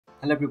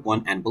Hello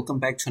everyone and welcome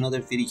back to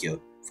another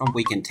video from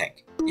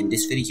Wake&Tech. In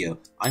this video,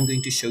 I'm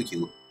going to show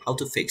you how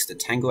to fix the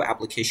Tango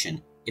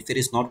application if it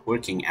is not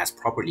working as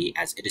properly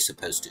as it is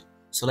supposed to.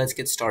 So let's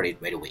get started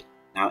right away.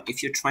 Now,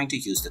 if you're trying to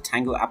use the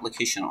Tango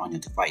application on your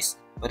device,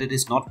 but it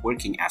is not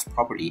working as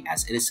properly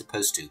as it is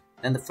supposed to,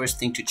 then the first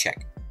thing to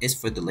check is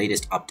for the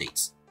latest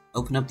updates.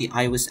 Open up the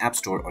iOS App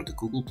Store or the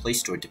Google Play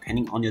Store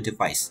depending on your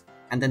device,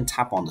 and then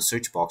tap on the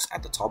search box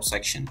at the top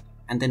section,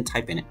 and then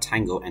type in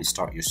Tango and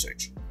start your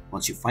search.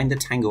 Once you find the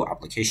Tango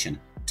application,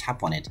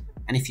 tap on it,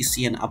 and if you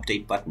see an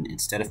update button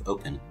instead of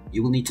open,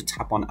 you will need to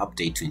tap on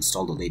update to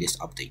install the latest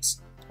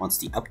updates. Once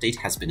the update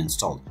has been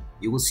installed,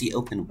 you will see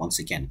open once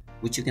again,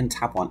 which you can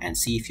tap on and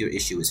see if your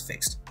issue is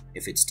fixed.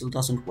 If it still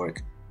doesn't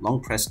work,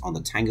 long press on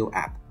the Tango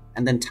app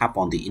and then tap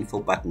on the info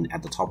button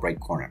at the top right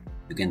corner.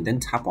 You can then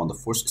tap on the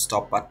force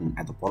stop button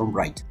at the bottom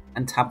right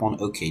and tap on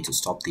OK to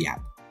stop the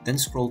app. Then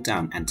scroll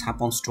down and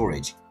tap on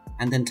storage,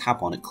 and then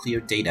tap on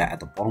clear data at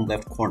the bottom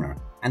left corner,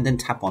 and then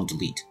tap on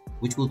delete,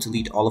 which will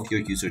delete all of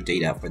your user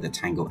data for the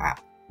Tango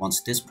app.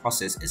 Once this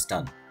process is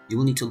done, you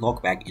will need to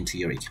log back into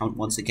your account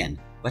once again,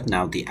 but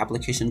now the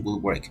application will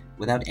work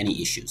without any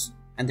issues.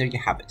 And there you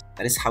have it.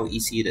 That is how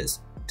easy it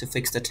is to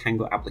fix the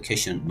Tango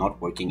application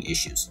not working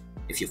issues.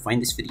 If you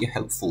find this video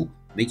helpful,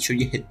 make sure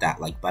you hit that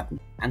like button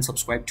and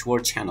subscribe to our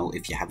channel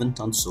if you haven't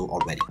done so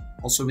already.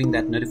 Also ring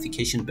that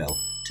notification bell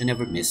to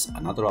never miss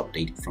another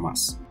update from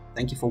us.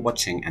 Thank you for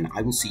watching, and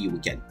I will see you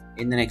again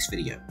in the next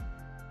video.